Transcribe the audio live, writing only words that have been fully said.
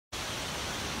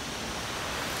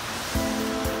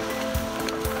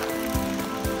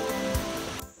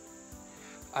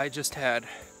I just had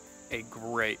a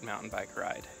great mountain bike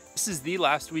ride. This is the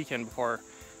last weekend before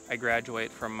I graduate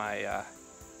from my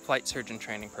flight surgeon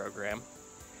training program.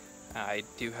 I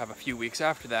do have a few weeks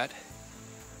after that,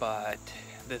 but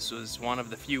this was one of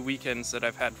the few weekends that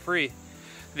I've had free.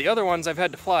 The other ones I've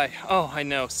had to fly. Oh, I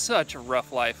know, such a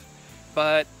rough life.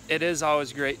 But it is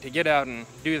always great to get out and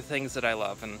do the things that I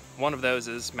love, and one of those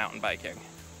is mountain biking.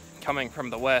 Coming from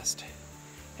the West,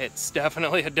 it's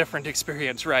definitely a different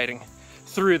experience riding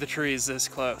through the trees this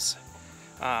close.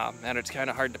 And it's kind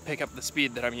of hard to pick up the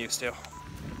speed that I'm used to.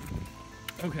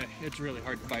 Okay, it's really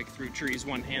hard to bike through trees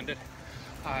one-handed.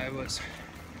 I was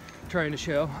trying to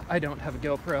show I don't have a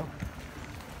GoPro,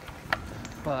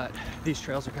 but these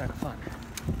trails are kind of fun.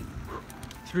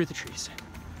 Through the trees,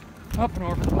 up and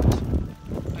over the bumps.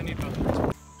 I need both of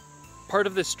these. Part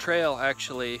of this trail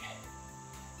actually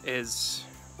is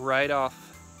right off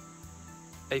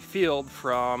a field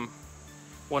from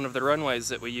one of the runways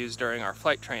that we use during our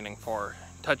flight training for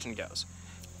touch and goes.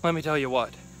 Let me tell you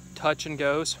what, touch and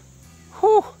goes,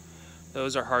 whew,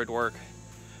 those are hard work.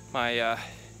 My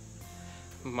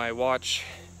watch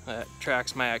that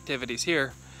tracks my activities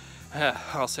here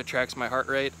also tracks my heart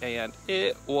rate, and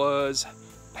it was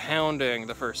pounding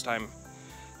the first time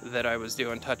that I was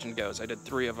doing touch and goes. I did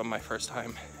 3 of them my first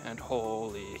time, and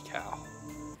holy cow.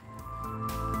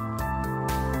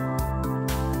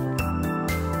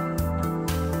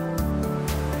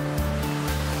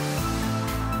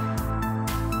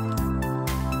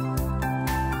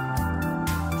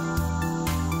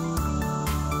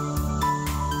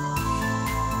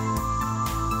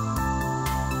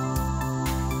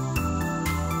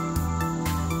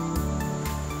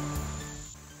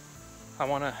 I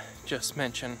want to just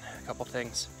mention a couple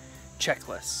things.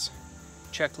 Checklists.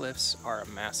 Checklists are a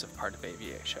massive part of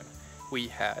aviation. We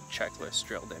had checklists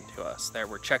drilled into us. There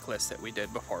were checklists that we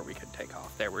did before we could take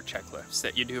off. There were checklists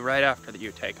that you do right after that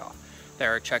you take off.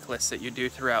 There are checklists that you do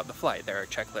throughout the flight. There are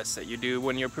checklists that you do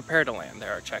when you're prepared to land.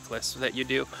 There are checklists that you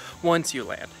do once you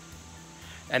land.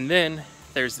 And then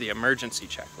there's the emergency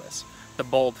checklist, the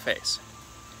bold face.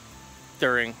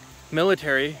 During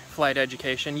military flight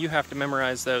education, you have to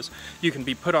memorize those. You can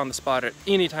be put on the spot at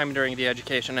any time during the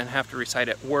education and have to recite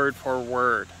it word for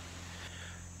word.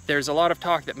 There's a lot of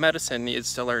talk that medicine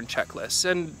needs to learn checklists,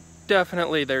 and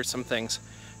definitely there's some things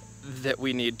that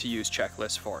we need to use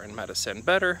checklists for in medicine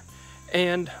better.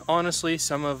 And honestly,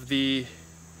 some of the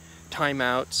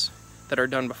timeouts that are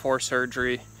done before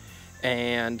surgery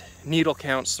and needle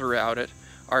counts throughout it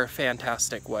are a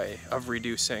fantastic way of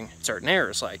reducing certain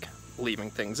errors, like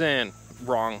leaving things in,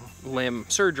 wrong limb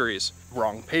surgeries,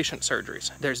 wrong patient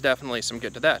surgeries. There's definitely some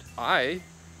good to that. I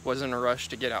was in a rush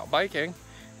to get out biking,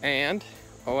 and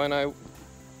when I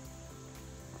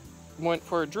went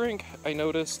for a drink, I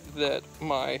noticed that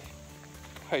my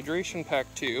hydration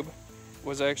pack tube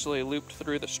was actually looped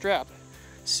through the strap.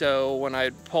 So when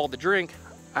I pulled the drink,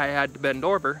 I had to bend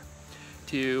over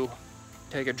to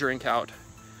take a drink out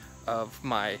of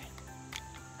my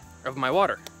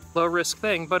water. Low risk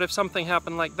thing, but if something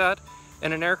happened like that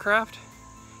in an aircraft,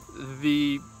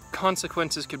 the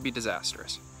consequences could be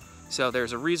disastrous. So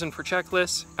there's a reason for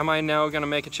checklists. Am I now going to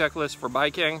make a checklist for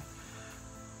biking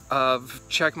of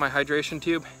check my hydration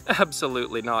tube?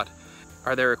 Absolutely not.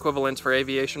 Are there equivalents for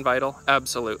aviation vital?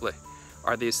 Absolutely.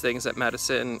 Are these things that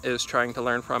medicine is trying to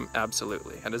learn from?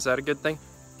 Absolutely. And is that a good thing?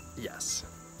 Yes.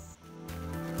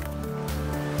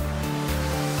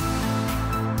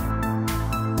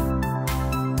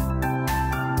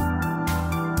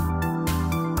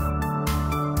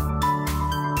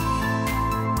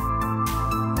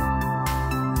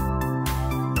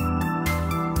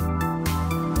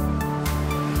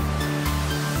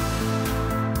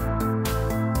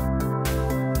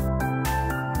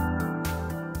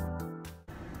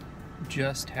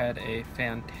 Just had a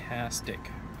fantastic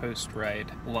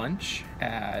post-ride lunch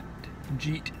at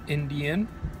Jeet Indian.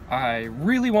 I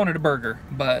really wanted a burger,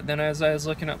 but then as I was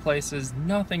looking at places,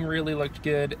 nothing really looked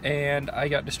good, and I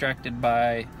got distracted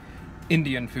by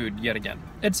Indian food yet again.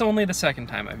 It's only the second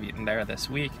time I've eaten there this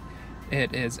week.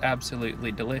 It is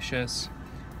absolutely delicious.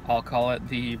 I'll call it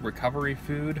the recovery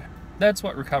food. That's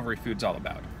what recovery food's all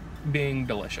about, being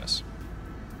delicious.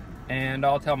 And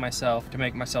I'll tell myself, to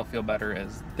make myself feel better,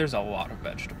 is there's a lot of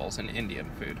vegetables in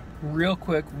Indian food. Real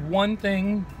quick, one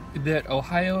thing that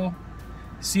Ohio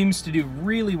seems to do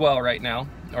really well right now,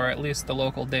 or at least the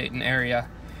local Dayton area,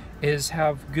 is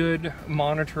have good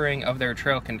monitoring of their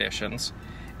trail conditions.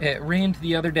 It rained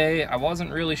the other day. I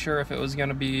wasn't really sure if it was going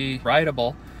to be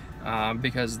rideable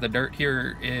because the dirt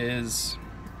here is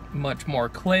much more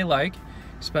clay-like,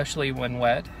 especially when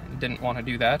wet. Didn't want to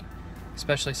do that.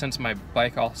 especially since my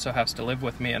bike also has to live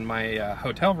with me in my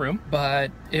hotel room. But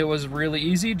it was really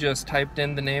easy, just typed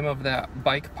in the name of that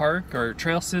bike park or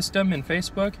trail system in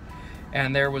Facebook,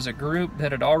 and there was a group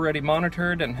that had already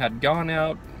monitored and had gone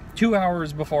out 2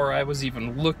 hours before I was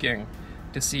even looking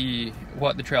to see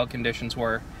what the trail conditions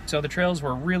were. So the trails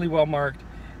were really well marked,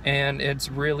 and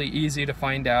it's really easy to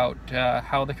find out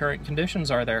how the current conditions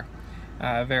are there.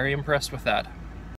 Very impressed with that.